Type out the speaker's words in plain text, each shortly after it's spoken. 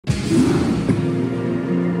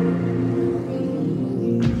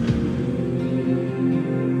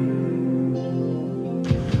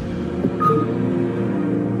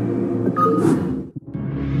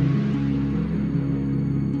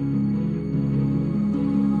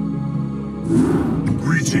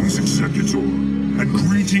Greetings, Executor, and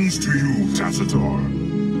greetings to you, Tassadar.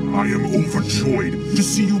 I am overjoyed to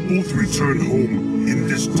see you both return home in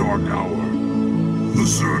this dark hour. The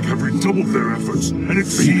Zerg have redoubled their efforts, and it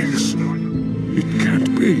seems... It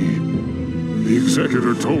can't be. The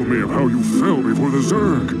Executor told me of how you fell before the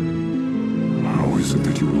Zerg. How is it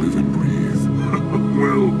that you live and breathe?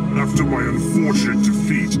 Well, after my unfortunate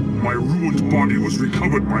defeat, my ruined body was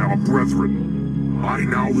recovered by our brethren. I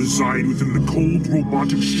now reside within the cold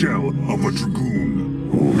robotic shell of a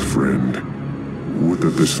Dragoon. Old friend, would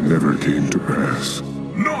that this never came to pass.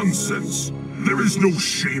 Nonsense! There is no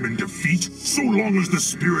shame in defeat, so long as the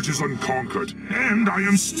spirit is unconquered, and I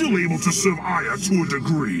am still able to serve Aya to a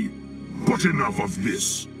degree. But enough of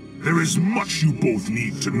this. There is much you both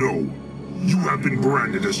need to know. You have been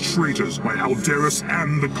branded as traitors by Alderus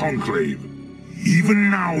and the Conclave. Even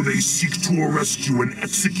now they seek to arrest you and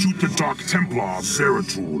execute the Dark Templar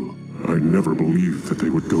Zeratul. I never believed that they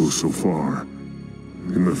would go so far.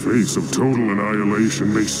 In the face of total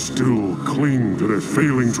annihilation, they still cling to their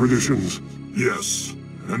failing traditions. Yes,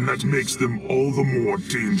 and that makes them all the more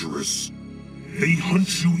dangerous. They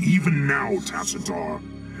hunt you even now, Tassadar.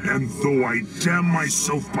 And though I damn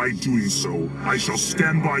myself by doing so, I shall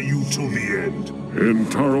stand by you till the end.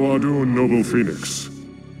 And Taro Adun, Noble Phoenix.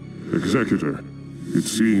 Executor, it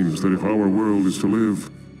seems that if our world is to live,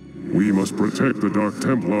 we must protect the Dark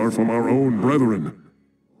Templar from our own brethren.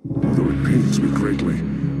 Although it pains me greatly,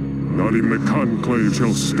 not even the Conclave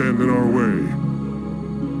shall stand in our way.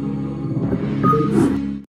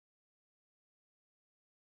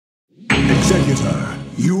 Executor,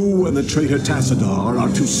 you and the traitor Tassadar are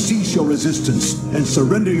to cease your resistance and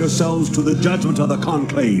surrender yourselves to the judgment of the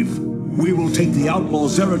Conclave. We will take the outlaw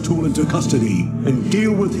Zeratul into custody and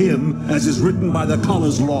deal with him as is written by the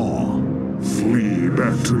Kala's law. Flee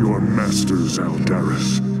back to your masters,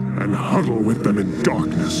 Alderus, and huddle with them in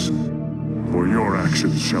darkness. For your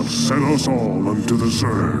actions shall send us all unto the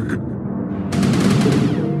Zerg.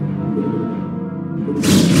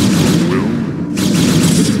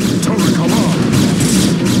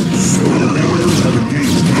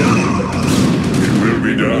 It will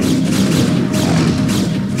be done.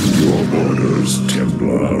 Your orders,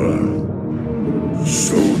 Templar.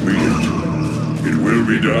 So be it. It will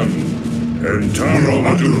be done. And Taro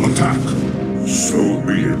Adun attack. So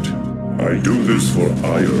be it. I do this for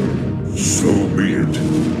ire. So be it.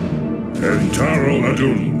 And Taro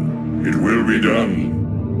Adun. It will be done.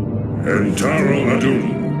 And Taro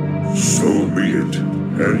Adun. So be it.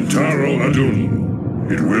 And Taro Adun.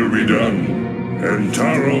 It will be done. And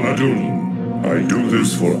Taro Adun. I do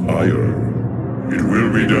this for ire. It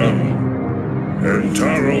will be done. And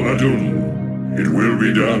Taro Adun. It will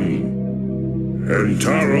be done. And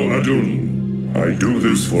Taro Adun. I do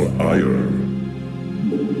this for ire.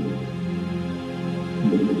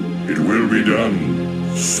 It will be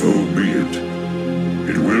done. So be it.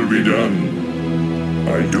 It will be done.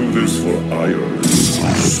 I do this for ire.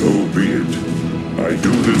 So be it. I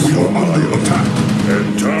do this for ire. Attack.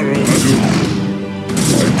 And Taro Adun.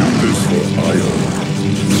 I do this for ire.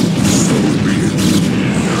 So be it.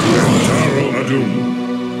 And Taro Adun.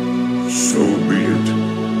 So be it.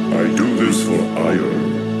 I do this for ire.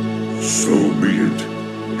 So be it.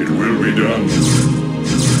 It will be done.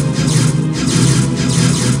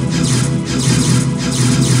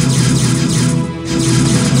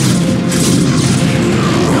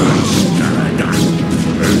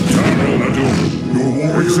 And Taro Adun. Your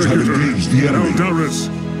warriors have engaged the enemy. Alderus,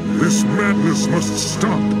 this madness must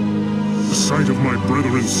stop. The sight of my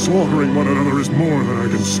brethren slaughtering one another is more than I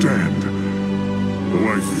can stand. Though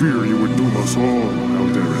I fear you would doom us all,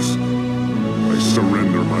 Alderus, I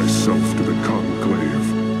surrender myself to the Conclave.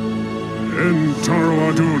 End Taro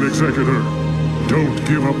Adun, Executor. Don't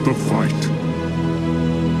give up the fight.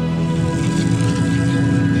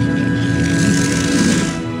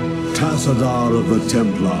 Tassadar of the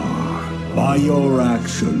Templar, by your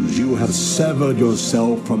actions you have severed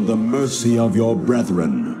yourself from the mercy of your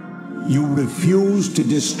brethren. You refused to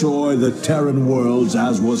destroy the Terran worlds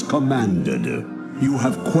as was commanded. You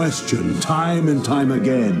have questioned time and time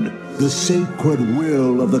again the sacred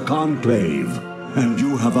will of the Conclave, and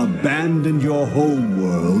you have abandoned your home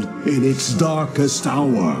world in its darkest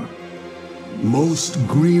hour. Most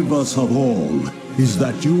grievous of all is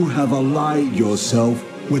that you have allied yourself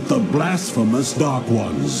with the blasphemous Dark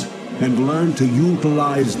Ones, and learn to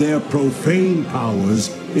utilize their profane powers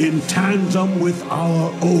in tandem with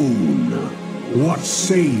our own. What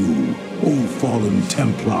say you, O fallen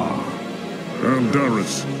Templar?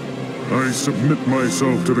 Aldaris, I submit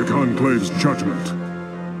myself to the Conclave's judgment.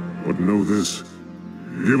 But know this,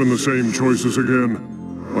 given the same choices again,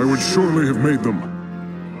 I would surely have made them.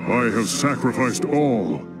 I have sacrificed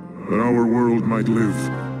all that our world might live.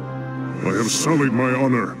 I have sullied my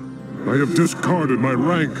honor. I have discarded my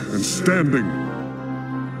rank and standing.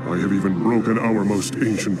 I have even broken our most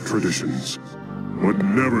ancient traditions. But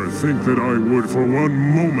never think that I would for one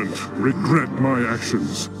moment regret my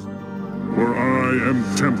actions. For I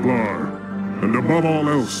am Templar, and above all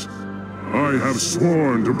else, I have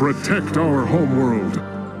sworn to protect our homeworld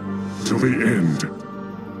till the end.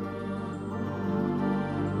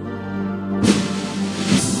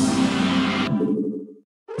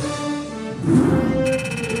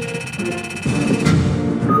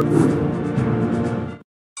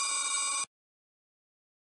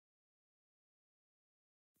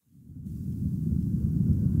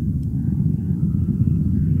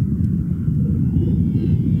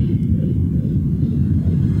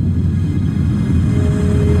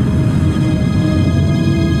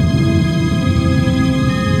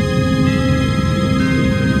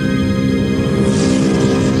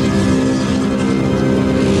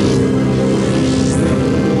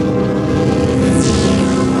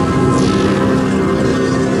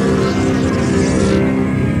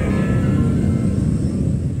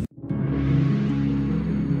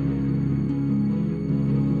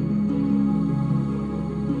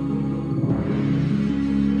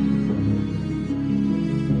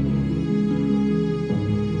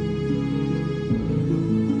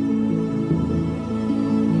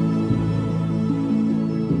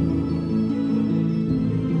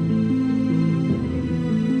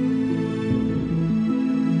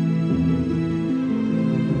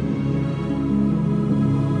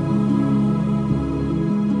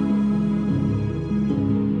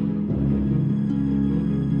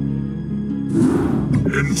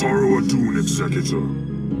 Adun,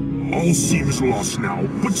 Executor. All seems lost now,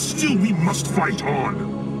 but still we must fight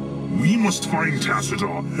on. We must find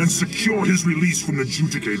Tassadar and secure his release from the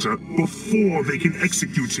Judicator before they can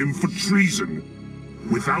execute him for treason.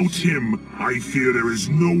 Without him, I fear there is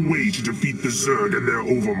no way to defeat the Zerg and their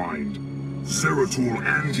Overmind. Zeratul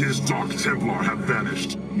and his Dark Templar have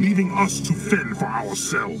vanished, leaving us to fend for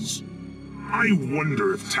ourselves. I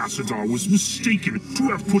wonder if Tassadar was mistaken to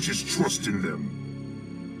have put his trust in them.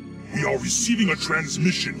 We are receiving a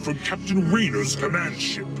transmission from Captain Raynor's command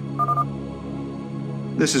ship.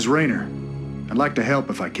 This is Raynor. I'd like to help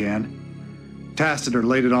if I can. Tassadar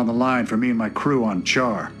laid it on the line for me and my crew on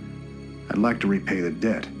Char. I'd like to repay the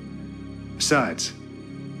debt. Besides,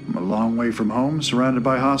 I'm a long way from home, surrounded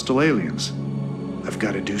by hostile aliens. I've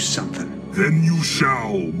got to do something. Then you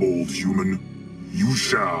shall, bold human. You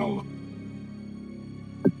shall.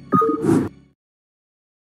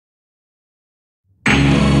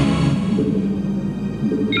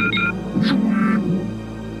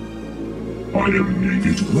 I am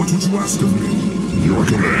naked. What would you ask of me? Your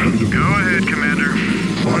command? Go ahead, Commander.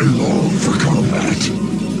 I long for combat.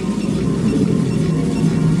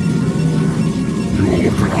 You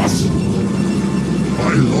look at us.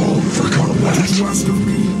 I long for combat. What would you ask of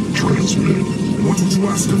me? Transmit. What would you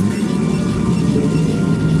ask of me?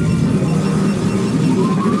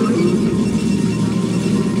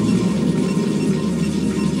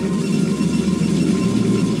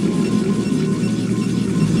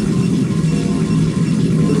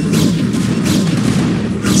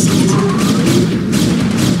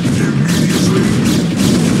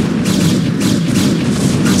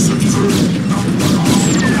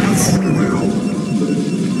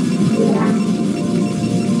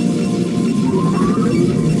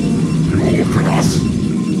 You look at us.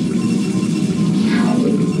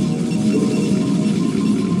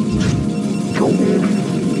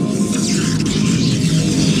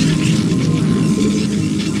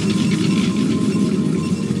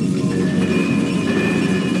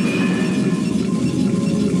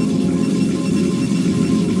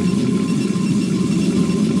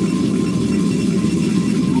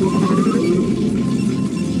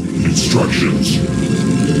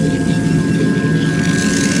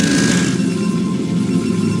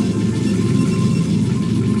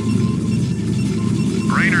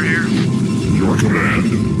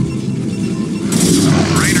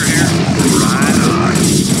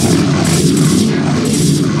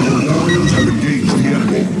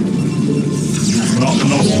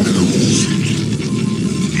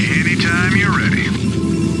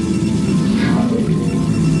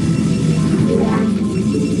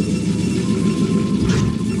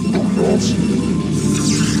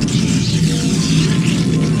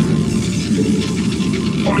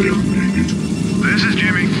 it. This is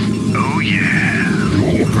Jimmy. Oh,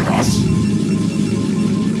 yeah. Look at us.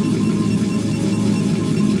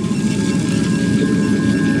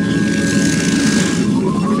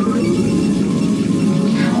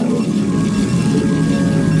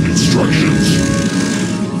 Instructions.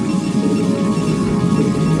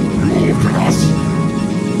 Look at us.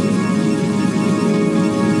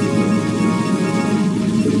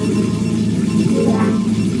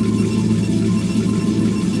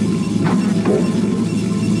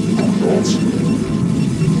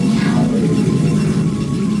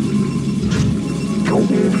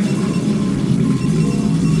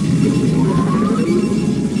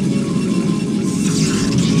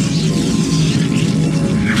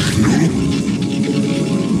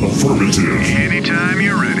 Affirmative. Anytime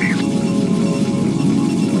you're ready.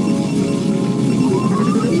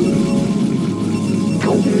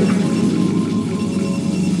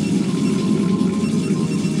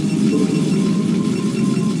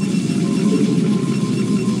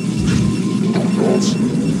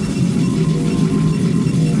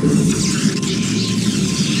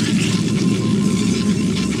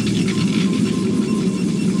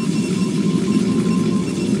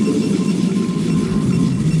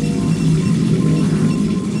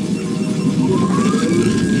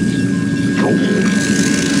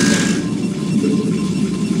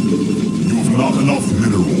 You've not enough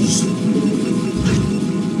minerals.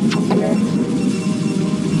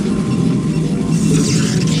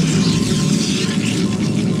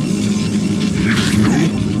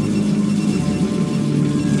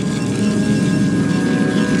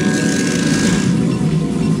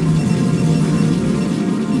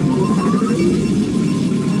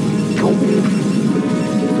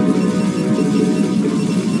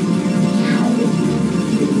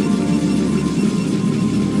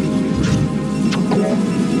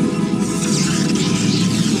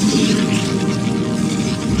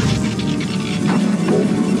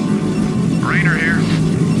 Raider here.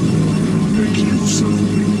 Thank you, sir.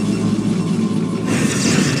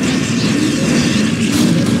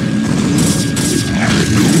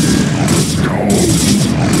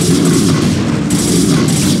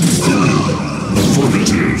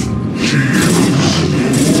 Affirmative.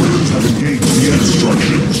 The warriors have engaged the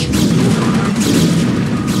instructions.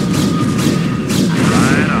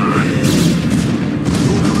 Right on.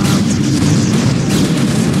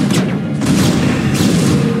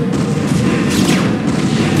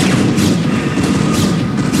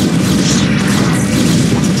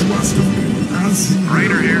 What did you ask of me? As you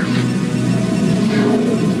Raider here.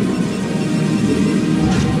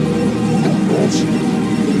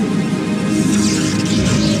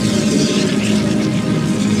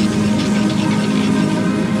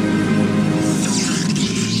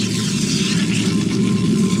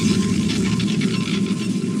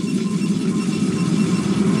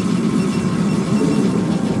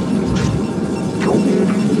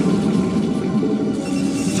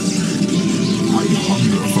 I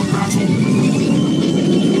hunger for battle.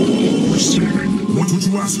 Receiving. What would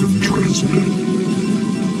you ask of me? Transmit.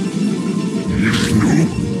 No.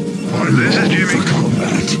 I This is long Jimmy. for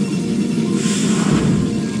combat.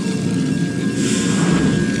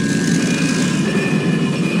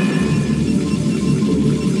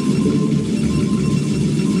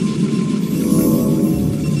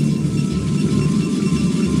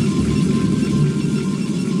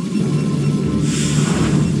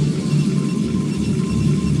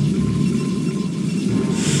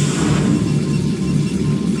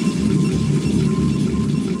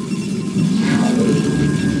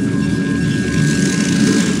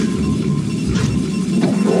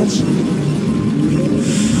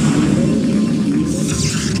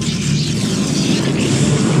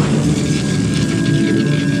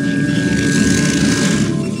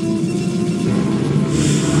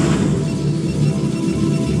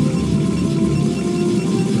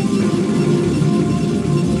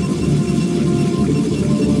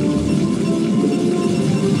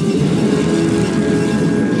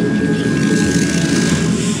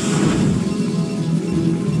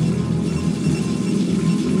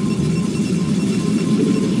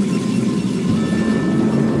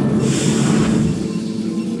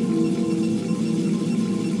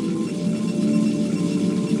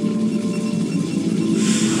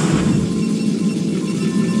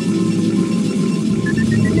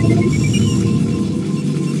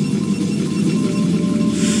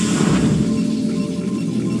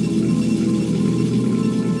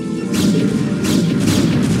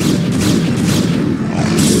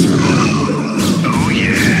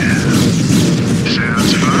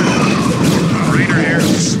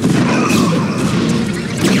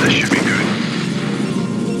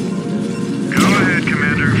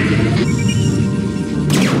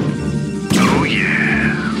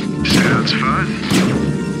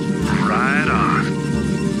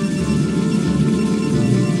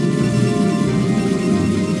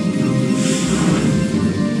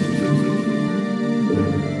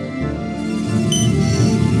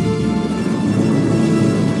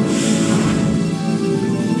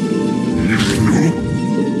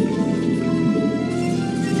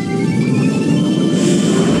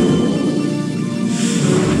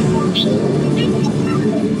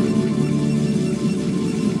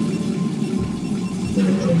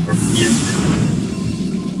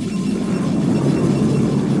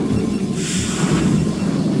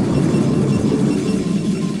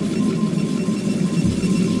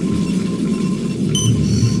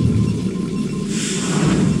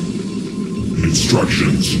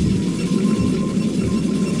 instructions.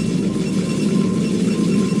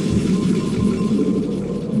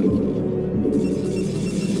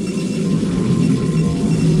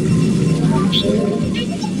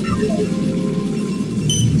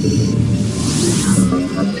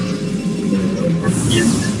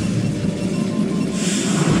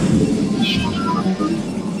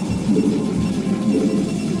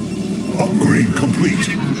 Upgrade complete.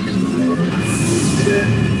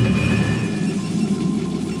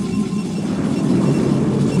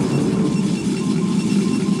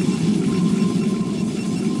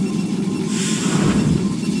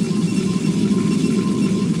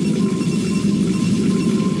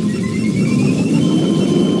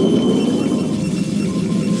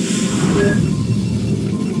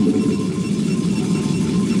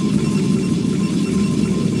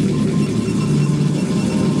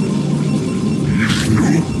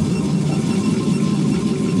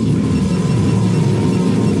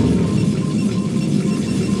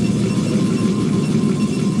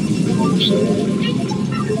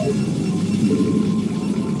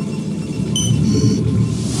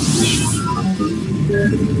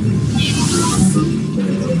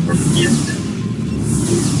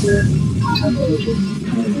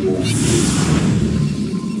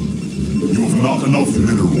 You have not enough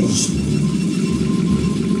minerals.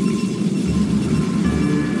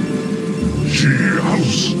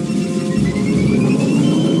 House.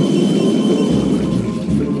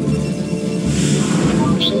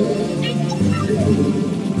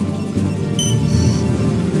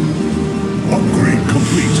 Upgrade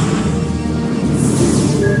complete.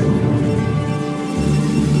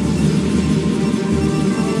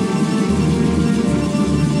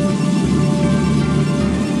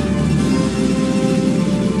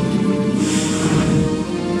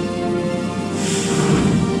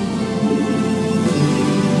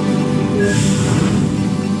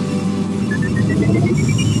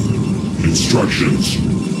 Instructions.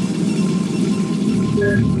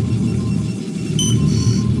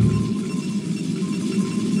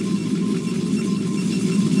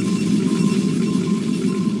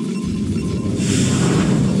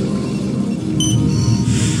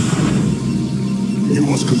 You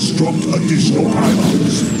must construct additional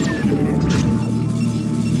pylons.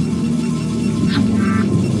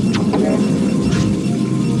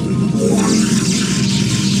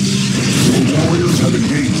 Your warriors have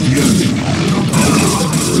engaged the enemy.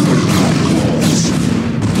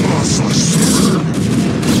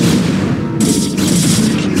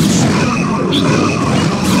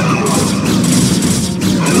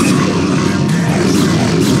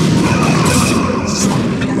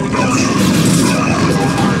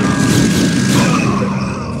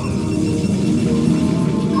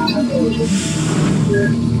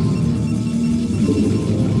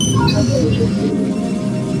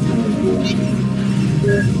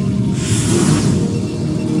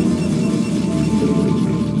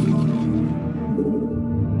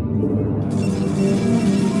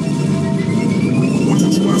 What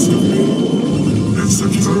did you ask of me,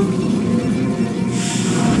 Executor?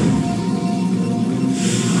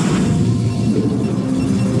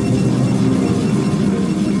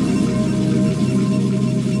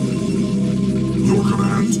 Your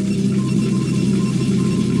command?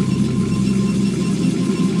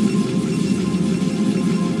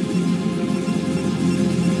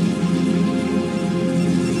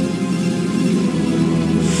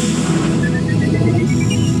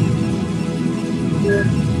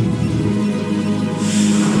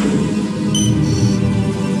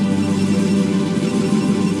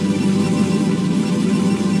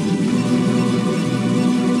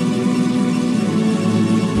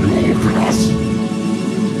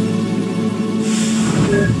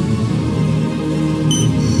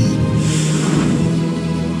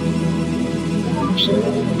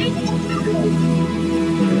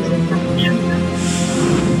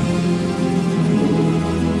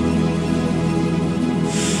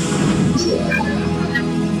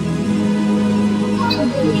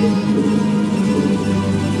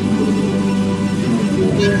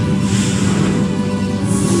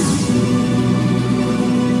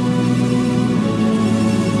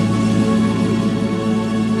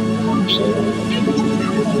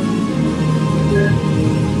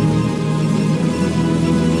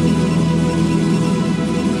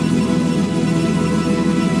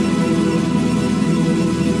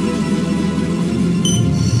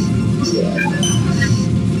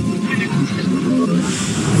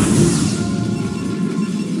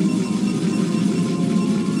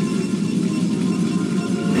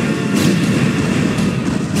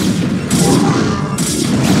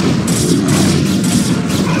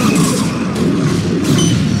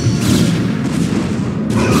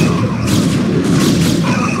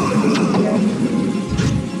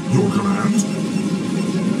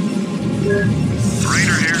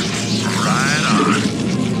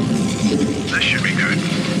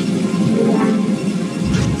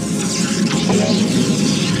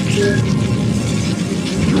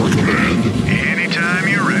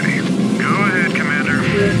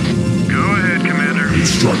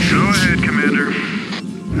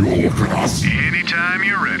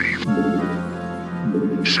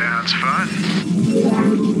 Sounds fun.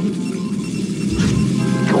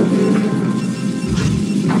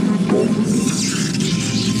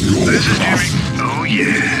 This is Jimmy. Oh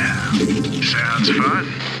yeah. Sounds fun.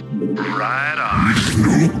 Right on.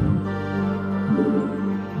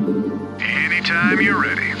 Anytime you're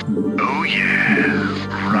ready. Oh yeah.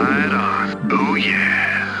 Right on. Oh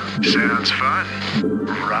yeah. Sounds fun.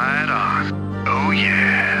 Right on. Oh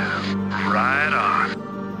yeah. Right on.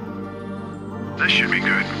 This should be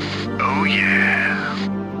good. Oh yeah.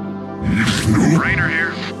 Rainer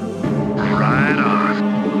here. Right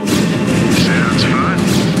on. Sounds fun.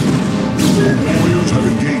 Warriors have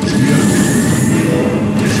engaged the enemy.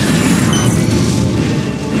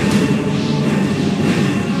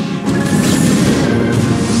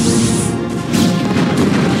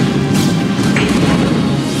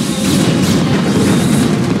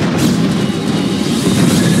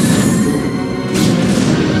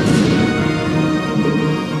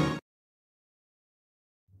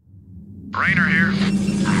 Rainer here.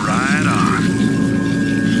 Right on.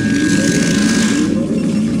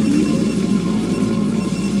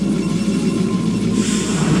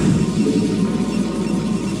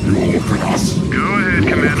 You look at us. Go ahead,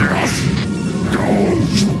 Commander.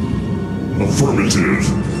 Gouge. Affirmative.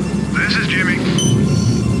 This is Jimmy.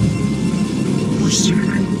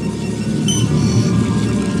 Receiving.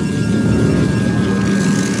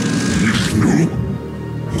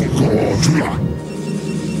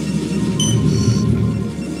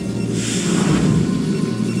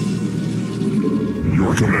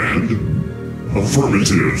 Your command?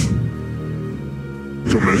 Affirmative.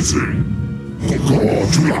 Commencing.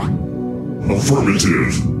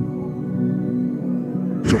 Affirmative.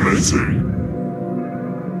 Commencing.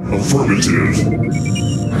 Affirmative.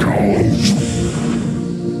 Gouge.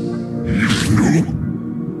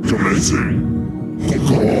 Commencing.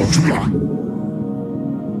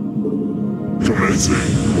 Commencing.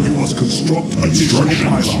 You must construct additional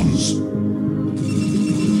pylons.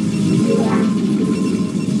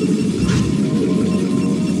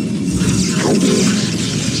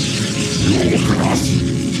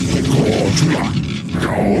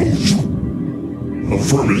 Gouge.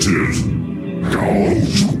 Affirmative.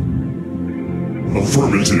 Gouge.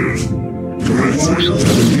 Affirmative. Commencing.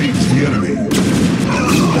 Engage the enemy.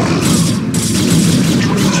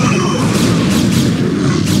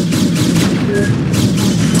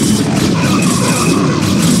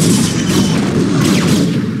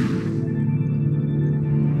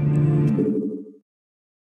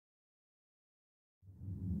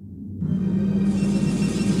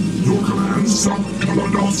 Your command, Son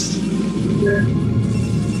Kalados.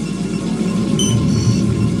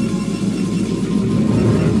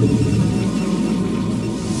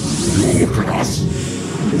 You look at us.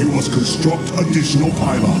 You must construct additional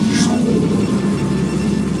pylons.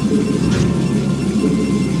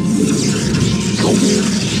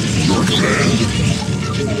 Your command.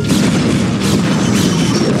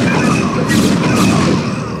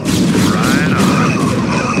 Right on.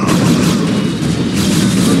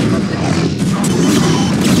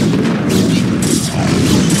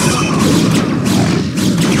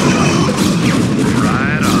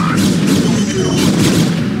 Right on.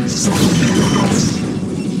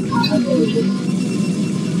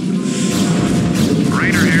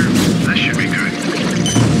 Rainer here. This should be good.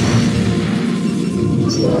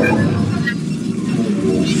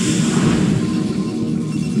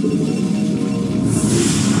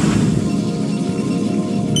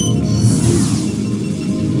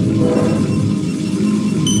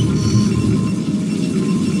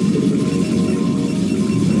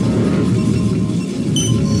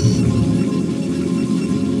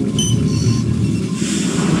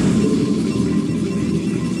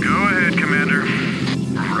 Go ahead, Commander.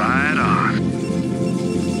 Right on.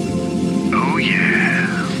 Oh yeah.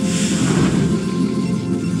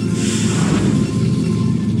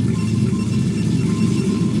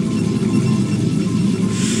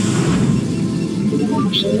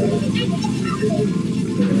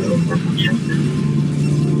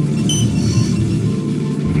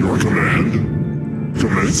 Your command?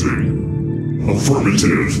 Commencing.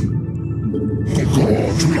 Affirmative.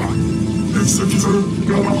 Executor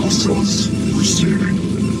Galactus. Receiving.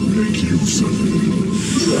 Make use of it.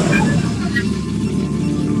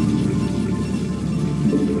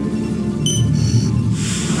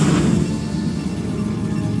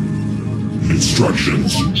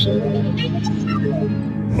 Instructions.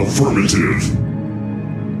 Affirmative.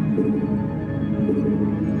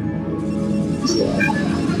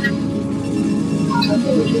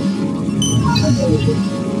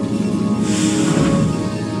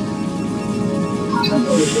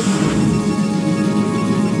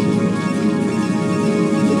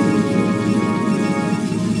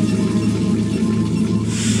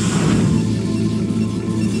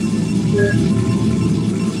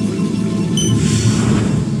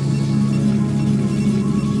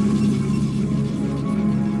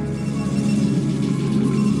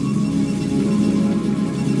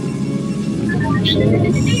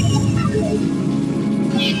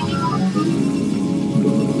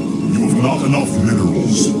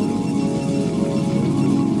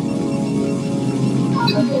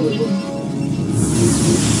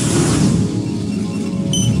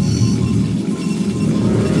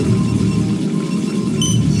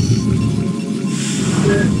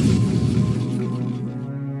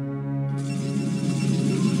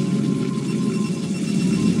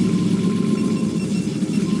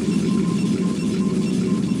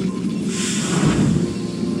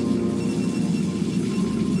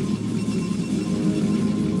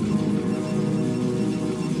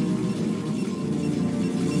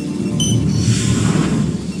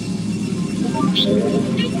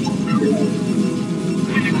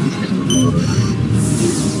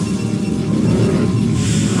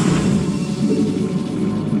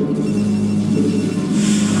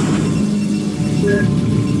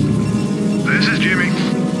 This is Jimmy.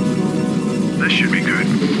 This should be good.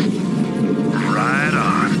 Right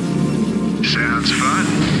on. Sounds fun.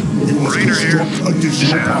 You must Raider here. construct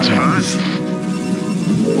additional Sounds pylons. fun.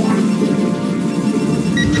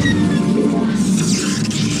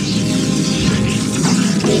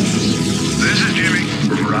 This is Jimmy.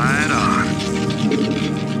 Right on.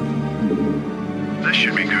 This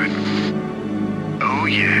should be good. Oh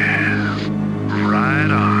yeah.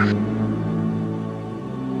 Right on.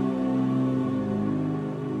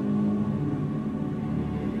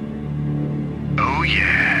 Oh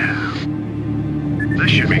yeah. This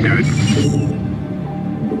should be good.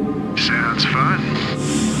 Sounds fun.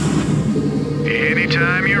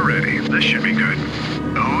 Anytime you're ready, this should be good.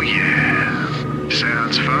 Oh yeah.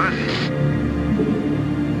 Sounds fun.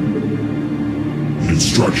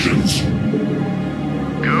 Instructions.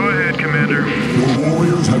 Go ahead, Commander. Your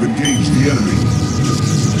warriors have engaged the enemy.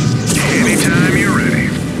 Anytime you're ready.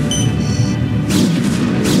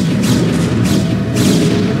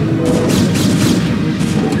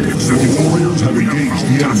 Your warriors have engaged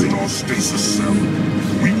the enemy. Our stasis cell.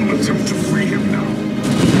 We will attempt to free him now.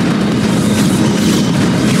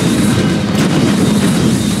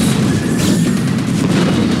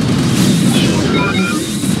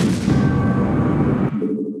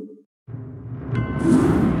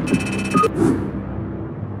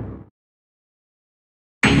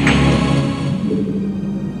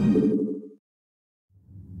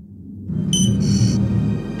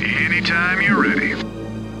 Anytime you're ready.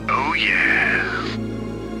 Oh yeah.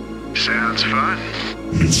 Sounds fun.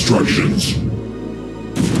 Instructions.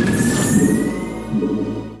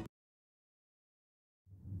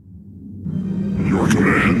 Your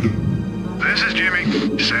command. This is Jimmy.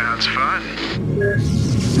 Sounds fun.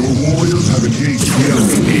 Your warriors have engaged the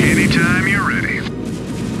enemy. Anytime you're ready.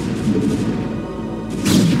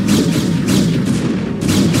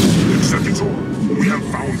 Executor, we have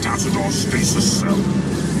found Tassador's stasis cell.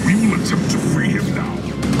 We will attempt to free him now.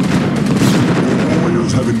 Your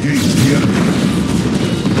warriors have engaged the enemy.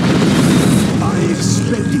 I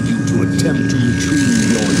expected you to attempt to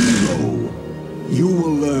retrieve your hero. You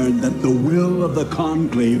will learn that the will of the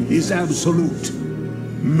Conclave is absolute.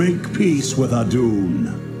 Make peace with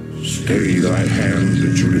Adun. Stay thy hand,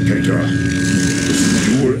 adjudicator. The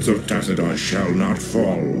stewards of Tassadar shall not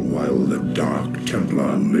fall while the Dark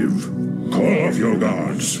Templar live. Call off your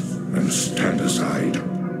guards and stand aside,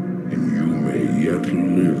 and you may yet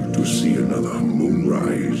live to see another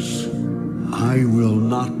moonrise. I will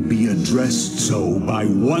not be addressed so by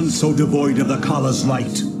one so devoid of the Kala's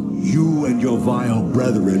light. You and your vile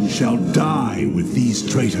brethren shall die with these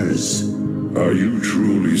traitors. Are you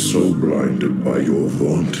truly so blinded by your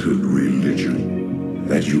vaunted religion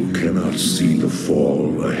that you cannot see the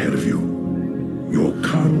fall ahead of you? Your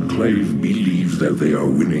conclave believes that they are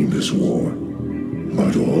winning this war,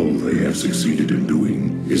 but all they have succeeded in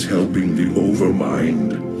doing is helping the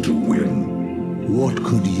Overmind to win. What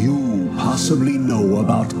could you possibly know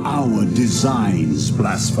about our designs,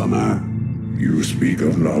 blasphemer? You speak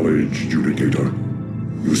of knowledge, Judicator.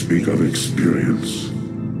 You speak of experience.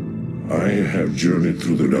 I have journeyed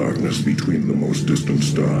through the darkness between the most distant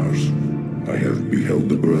stars. I have beheld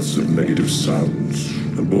the births of negative sounds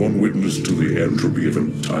and borne witness to the entropy of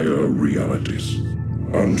entire realities.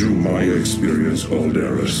 Unto my experience,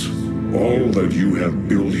 Alderus, all that you have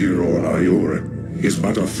built here on Iora is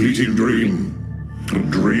but a fleeting dream. A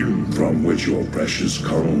dream from which your precious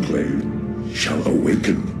conclave shall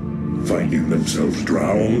awaken, finding themselves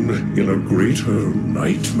drowned in a greater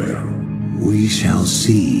nightmare. We shall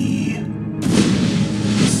see.